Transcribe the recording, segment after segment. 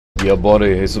Yeah,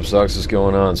 buddy, hey, LiveSocks, what's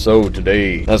going on? So,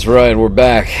 today, that's right, we're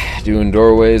back doing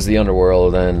Doorways, the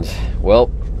Underworld, and, well,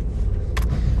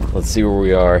 let's see where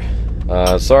we are.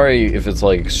 Sorry if it's,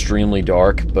 like, extremely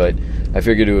dark, but I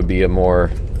figured it would be a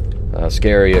more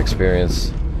scary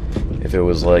experience if it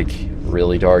was, like,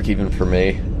 really dark, even for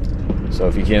me. So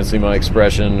if you can't see my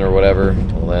expression or whatever,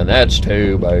 well, then that's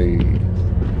too bad.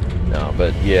 No,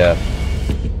 but, yeah,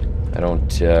 I don't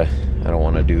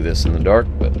want to do this in the dark,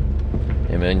 but...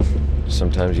 hey man,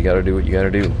 sometimes you gotta do what you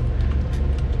gotta do.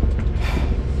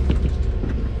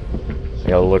 I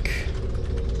gotta look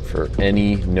for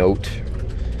any note.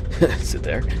 Sit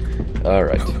there.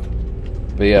 Alright.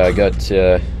 But yeah, I got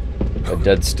a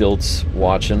Dead Stilts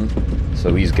watching,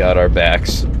 so he's got our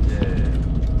backs.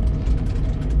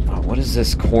 Oh, what is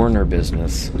this corner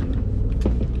business?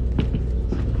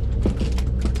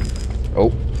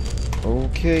 Oh.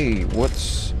 Okay,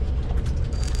 what's...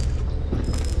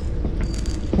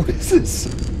 what is this?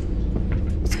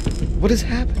 What is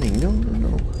happening? No, no,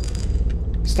 no.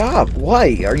 Stop!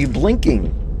 Why? Are you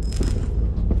blinking?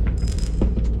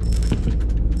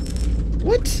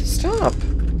 What? Stop!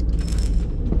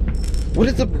 What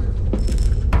is the...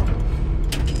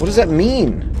 what does that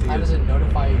mean? How does it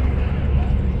notify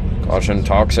you? Caution,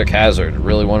 toxic hazard. It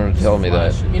really wanted to tell me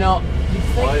that. You know, you'd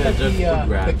think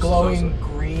that the glowing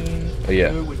green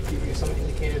yeah, would give you some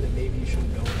indicator that maybe you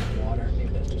shouldn't go in the water. Maybe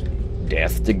that's just me.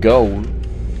 Death to go.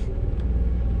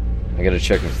 I gotta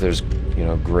check if there's, you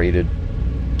know, graded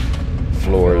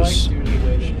floors. I feel like due to the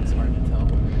way that it's hard to tell.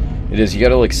 It is. You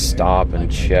gotta like stop and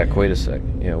check. Wait a sec.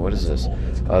 Yeah, what is this?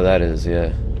 Oh, that is.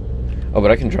 Yeah. Oh,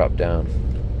 but I can drop down.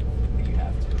 You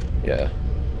have to. Yeah.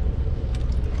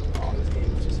 Oh, this game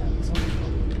is just having so much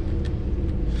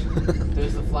fun.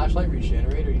 Does the flashlight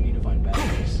regenerate, or you need to find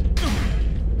batteries?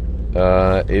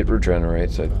 It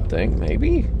regenerates. I think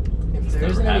maybe. If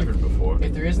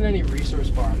there isn't any resource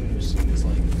bar, I'm going to assume it's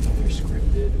like either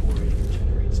scripted or it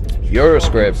regenerates naturally. You're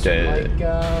scripted. Like,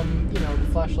 you know, the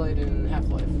flashlight in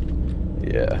Half-Life.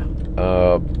 Yeah.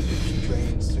 Which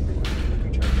drains super quickly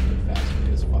and recharges really fast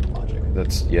because fuck logic.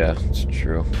 That's, yeah, it's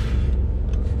true.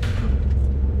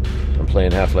 I'm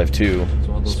playing Half-Life 2. It's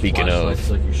one of those Speaking of,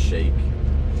 like you shake,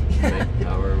 make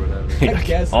power or whatever. I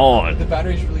guess on. The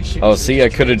battery's really shitty. Oh, so see,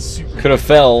 it I could have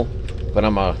fell, but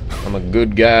I'm a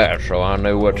good guy, so I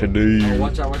know what to do. Oh,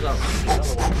 watch out, watch out.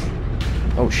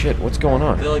 Oh shit, what's going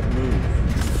on? They like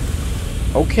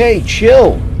move. Okay,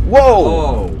 chill. Whoa.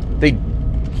 Oh. They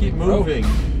Keep moving.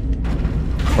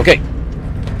 okay.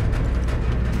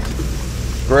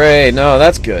 Great. No,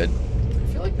 that's good. I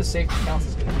feel like the safety council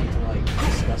is going to need to like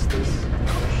discuss this.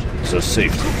 It's a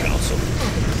safety council.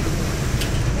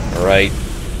 All right.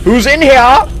 Who's in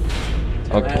here?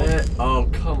 Okay. Oh,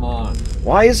 come on.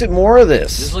 Why is it more of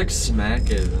this? Just like smack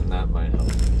it and that might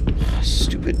help.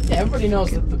 Stupid. Yeah, everybody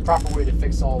knows that the proper way to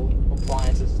fix all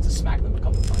appliances is to smack them a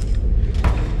couple times.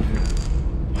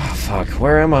 Oh, fuck.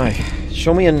 Where am I?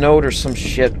 Show me a note or some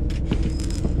shit.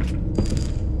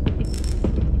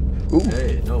 Ooh.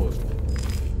 Hey, no.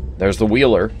 There's the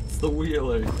wheeler. It's the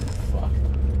wheeler. Fuck.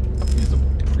 He's the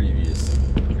previous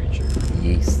creature.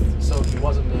 Yes. So he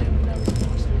wasn't man, but now he's a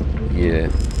monster.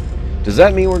 Yeah. Does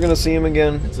that mean we're gonna see him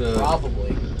again? It's a...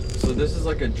 Probably. So this is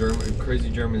like a crazy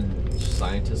German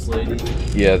scientist lady.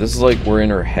 Yeah, this is like we're in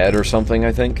her head or something,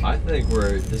 I think. I think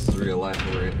this is real life.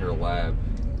 We're in her lab.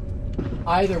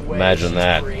 Either way, Imagine she's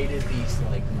that. created these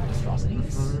like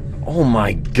monstrosities. Oh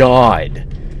my god.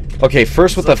 Okay,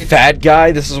 first with the fat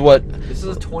guy, this is what... This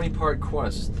is a 20-part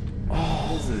quest.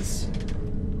 What is this?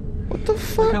 What the Look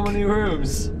fuck? how many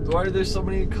rooms. Why are there so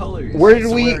many colors? Where did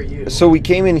So we... where are you? So we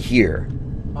came in here.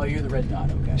 Oh, you're the red dot,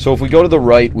 okay. So if we go to the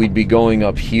right, we'd be going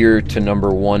up here to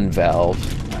number 1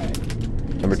 valve. Alright.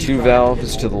 Number So 2 you valve probably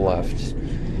is did to the all left.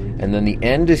 And then the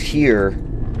end is here.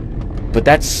 But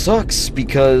that sucks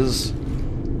because...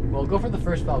 Well, go for the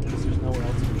first valve because there's nowhere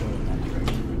else to go in that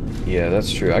direction. yeah,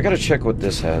 that's true. I gotta check what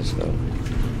this has, though.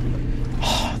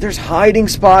 There's hiding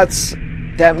spots.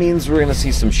 That means we're gonna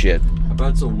see some shit. How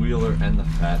about it's a wheeler and the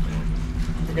fat man?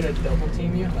 If you're gonna double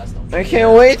team you, that's not I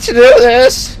can't wait to do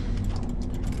this!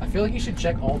 I feel like you should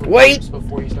check all the Wait! rooms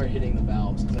before you start hitting the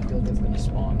valves because I feel like that's gonna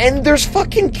spawn. And there's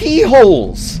fucking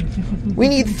keyholes! We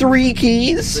need 3 It's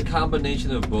keys? a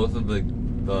combination of both of the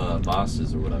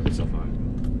bosses or whatever so far.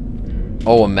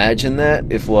 Oh, imagine that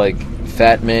if, like,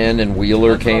 Fat Man and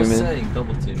Wheeler That's what I came was in. saying,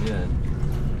 double team, yeah.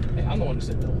 Hey, I'm the one who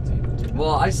said double team.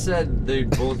 Well, I said they're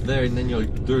both there, and then you're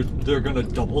like, they're gonna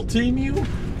double team you?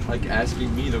 Like,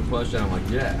 asking me the question, I'm like,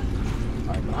 yeah.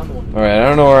 Alright, but I'm the one who... Alright, I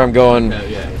don't know where I'm going. Yeah,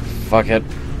 yeah. Fuck it.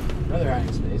 Another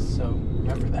hiding space, so...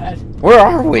 remember that. Where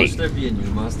are we? Must there be a new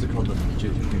monster called the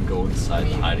Midget who can go inside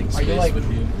the hiding are you, space like,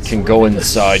 with you? Can go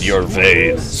inside your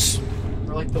veins.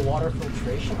 Or like the water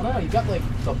filtration. I don't know. You got like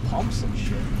the pumps and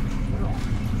shit.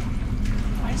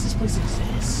 Why does this place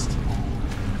exist?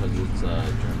 Because it's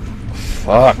German.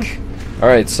 Fuck. All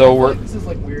right, so we're This is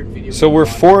like weird video. so we're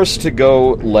forced to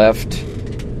go left.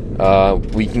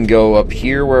 We can go up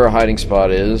here where our hiding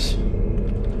spot is.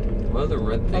 What are the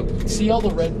red things? See all the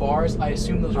red bars? I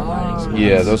assume those are hiding spots.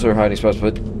 Yeah, those are hiding spots,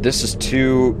 but this is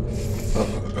too...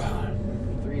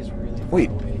 3 is really Wait.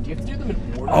 far away. Do you have to do them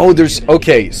in order? Oh, there's...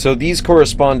 Okay, so these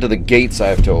correspond to the gates I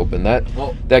have to open.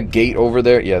 That gate over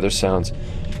there... Yeah, there's sounds.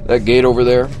 That gate over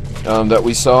there that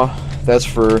we saw, that's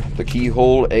for the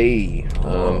keyhole A.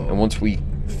 And once we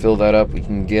fill that up, we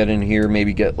can get in here,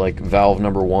 maybe get, like, valve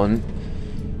number 1.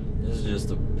 This is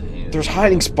just a pain. There's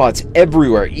hiding spots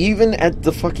everywhere, even at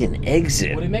the fucking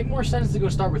exit. Would it make more sense to go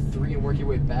start with 3 and work your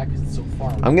way back because it's so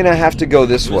far away? I'm gonna have to go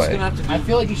this There's way. gonna have to be, I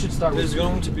feel like you should start with there's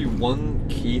going to be one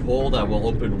keyhole that will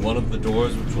open one of the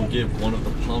doors, which will give one of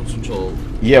the pumps, which will...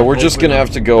 Yeah, we're just gonna have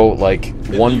to go, like,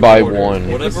 in one the by order.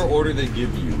 one. Whatever order they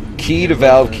give you. Key to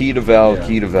valve, key to valve, Yeah.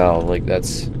 key to valve. Like,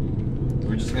 that's...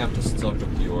 We're just gonna have to suck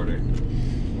up the order.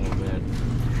 Oh man.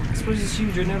 This place is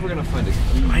huge, you're never gonna find a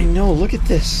key. I know, look at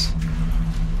this.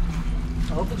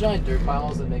 I love the giant dirt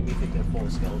piles that make me think they're full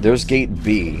of skeletons. There's gate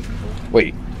B.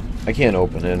 Wait, I can't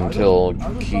open it until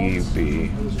Are those key bones? B.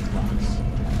 Or those just rocks?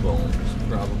 Bones,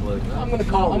 probably. I'm gonna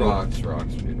call- I'm rocks,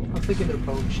 people. I'm thinking they're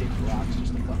bone-shaped rocks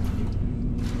just to fuck with you.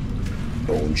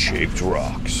 Bone-shaped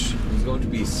rocks. There's going to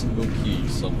be a single key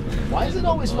somewhere. Why is it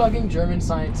always fucking German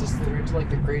scientists that are into like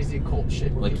the crazy occult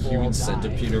shit where Like people human all die?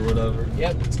 centipede or whatever?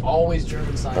 Yep, it's always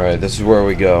German scientists. Alright, this is where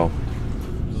we go.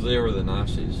 They were the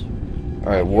Nazis.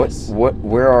 Alright, Yes.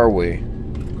 where are we?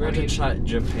 Granted,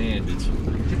 Japan did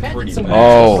some Japan pretty did some bad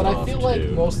Oh. stuff, but I stuff, feel like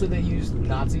too. mostly they used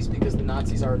Nazis because the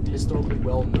Nazis are historically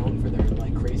well known for their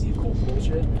like crazy occult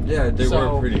bullshit. Yeah, they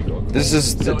So- were pretty cool. This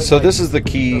is So it's so like- this is the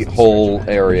keyhole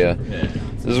area. Yeah.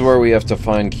 This is where we have to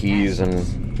find keys and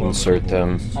insert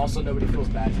them. Also, nobody feels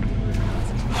bad for people.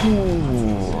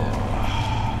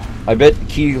 I bet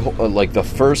key like the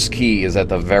first key is at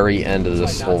the very end of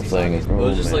this It's like whole Nazi thing. zombies. It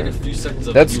was Oh, just like a man. few seconds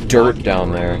of That's you dirt walking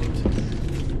down there. around.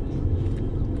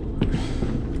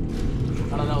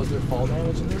 I don't know, is there fall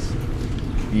damage in this?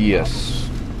 Yes.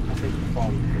 I think you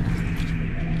fall.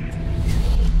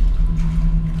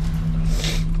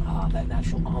 Ah, that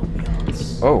natural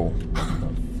ambiance. Oh,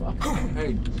 What the fuck?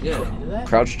 Hey, yeah. Into that?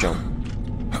 crouch jump.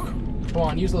 Come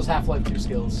on, use those Half-Life 2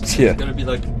 skills. Yeah. It's gonna be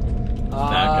like that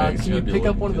guy's Can you gonna be pick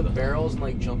up able one of to the do that. barrels and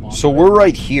like jump on? So it? we're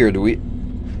right here. Do we?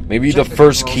 Maybe Check the the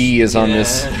first controls. key is on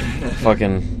this Yeah.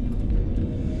 fucking.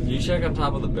 Can you check on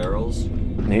top of the barrels?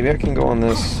 Maybe I can go on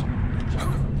this.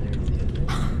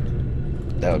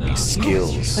 That would No. be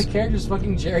skills. The character's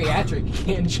fucking geriatric. You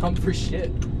can't jump for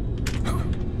shit.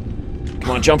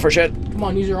 Come on, jump for shit. Come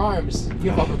on, use your arms.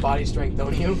 You have upper body strength,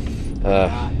 don't you?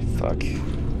 Fuck.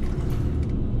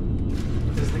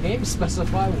 Does the game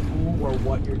specify who or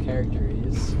what your character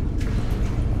is?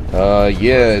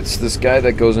 Yeah, it's this guy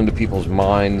that goes into people's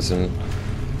minds and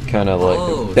kind of like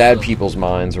Oh, bad so- people's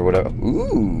minds or whatever.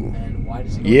 Ooh. And why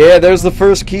does he? Yeah, there's the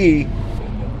first key.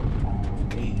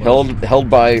 Held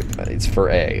by. It's for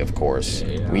A, of course.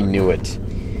 Yeah. We knew it.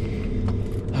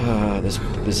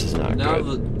 This is not Now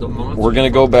good. the monsters. We're gonna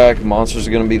go back. Monsters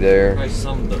are gonna be there. I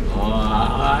summoned them.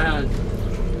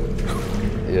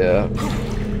 Yeah.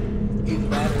 Either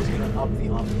that or he's gonna up the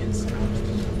ambience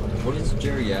sound. What is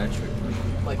geriatric?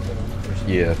 Like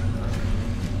the Yeah.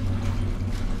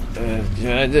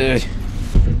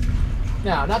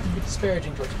 Now, not to be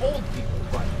disparaging towards old people,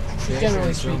 but They generally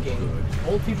actually jump speaking,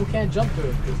 good. old people can't jump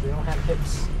good because they don't have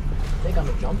hips. They got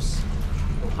no jumps.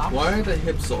 No hops. Why are the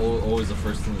hips always the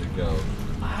first thing to go?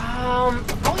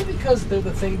 Probably because they're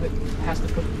the thing that has to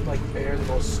put bear the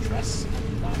most stress.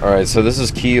 Alright, so this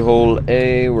is keyhole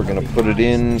A. We're gonna put it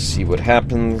in, see what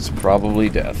happens. Probably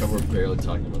death. So we're barely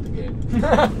talking about the game.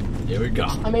 Here we go.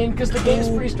 I mean, because the game's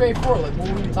pretty straightforward. Like, what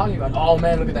were we talking about? Oh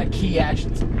man, look at that key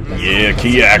action. That's- Yeah, that's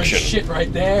key some good action. Shit right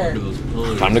Look there. at those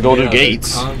pillars. Time to go to Yeah,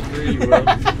 gates. concrete, bro.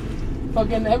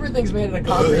 Fucking everything's made out of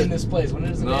concrete in this place. When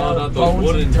it isn't made No, out not of those bones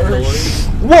wooden and dirt. pillars.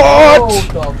 Oh, What?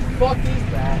 the fuck is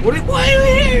that? Why are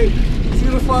you here? He's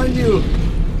gonna find you.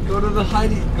 Go to the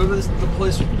hiding. Go to the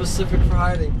place specific for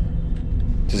hiding.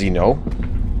 Does he know?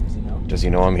 Does he know? Does he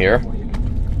know I'm here?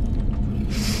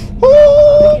 I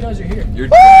think he knows you're here. You're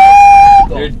dead.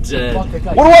 The You're dead. fuck that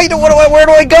guy- What do I do? Where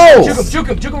do I go? Juke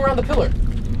him around the pillar.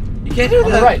 You can't do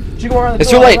On the right. Juke him around the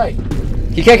It's pillar too on late. the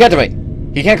right. He can't get to me.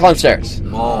 He can't climb stairs.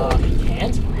 Oh. He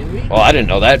can't? Really? Well, I didn't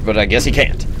know that, but I guess he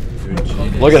can't. You're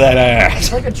Look at that It's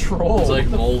ass. like a troll. It's like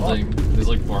What the molding. fuck? There's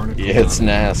like barnacles. Yeah, it's on it.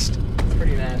 nasty. It's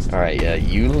pretty nasty. Alright, yeah,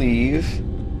 you leave.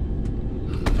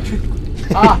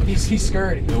 Ah, he's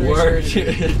scared. He's It very worked.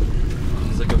 scared.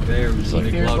 He's like a bear who's He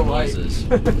making fears loud the light. noises.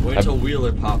 Wait till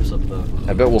Wheeler pops up though.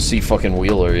 I bet we'll see fucking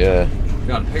Wheeler, yeah.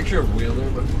 Got a picture of Wheeler,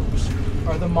 but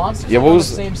Are the monsters Yeah, what on was-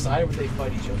 the same side or would they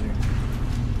fight each other?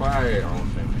 probably on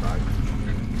the same side.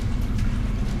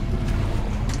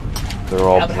 They're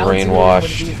all How intimidating would it be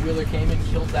brainwashed. if Wheeler came and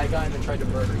killed that guy and then tried to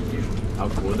murder you? How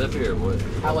cool would that be or what?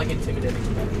 How like intimidating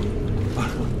would that be?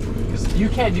 Because you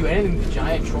can't do anything to the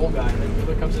giant troll guy and then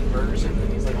Wheeler comes and murders him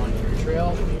and he's like on your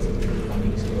trail. It's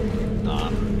fucking scary. Nah.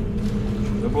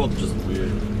 They're both just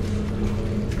weird.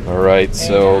 Alright,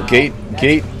 so And, gate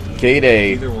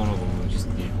A. Either one of them would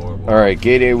just be horrible. Alright,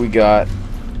 gate A we got.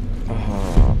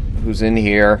 Who's in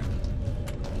here?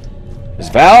 It's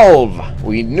Valve!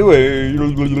 We knew it!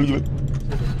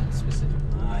 Specific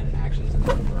actions and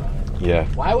number on it. Yeah.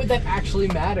 Why would that actually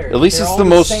matter? At least They're it's all the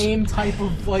most- same type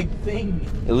of like thing.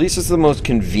 At least it's the most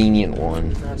convenient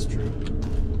one. That's true.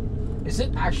 Is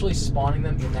it actually spawning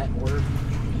them in that order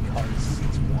because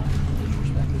it's one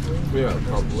respectively? Yeah, Or is it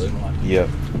probably. just one? Yep.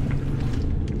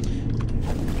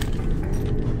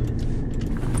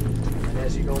 And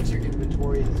as you go into your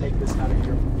inventory to take this out of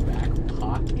your back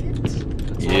pocket. That's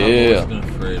what I've Yeah. always been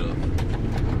afraid of.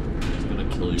 It's gonna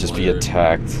kill you Just while be you're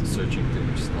attacked. searching through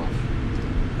your stuff.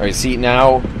 Alright, see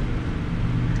now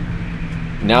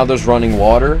there's running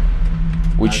water,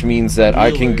 which means that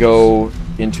I can go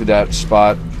into that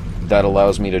spot that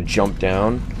allows me to jump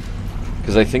down.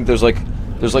 Because I think there's like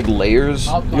layers.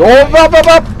 Up, Yo, up, up, up,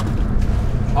 up!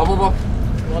 Up, up, up.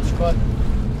 Launch cut.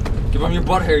 Give him your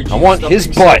butt hair, Gene. want Stop his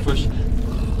being butt. selfish.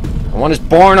 I want his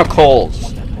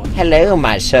barnacles. Hello,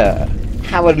 my sir.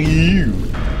 How are you?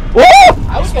 Oh!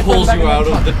 I was gonna Pulls put him you back out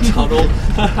in of the tunnel.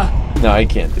 No, I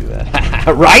can't do that.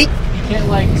 Right? You can't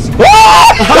like.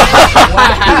 Ah!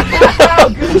 Wow!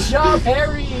 Good job,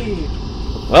 Harry.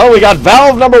 Well, we got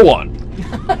valve number 1.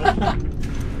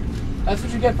 That's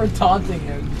what you get for taunting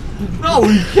him. No,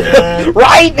 we can't.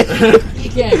 Right? He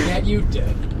can't get you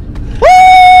dead.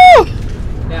 Woo!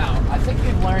 Now, I think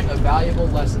we've learned a valuable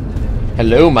lesson today.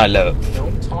 Hello, my love.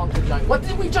 Don't taunt the giant. What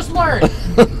did we just learn?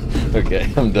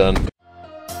 Okay, I'm done.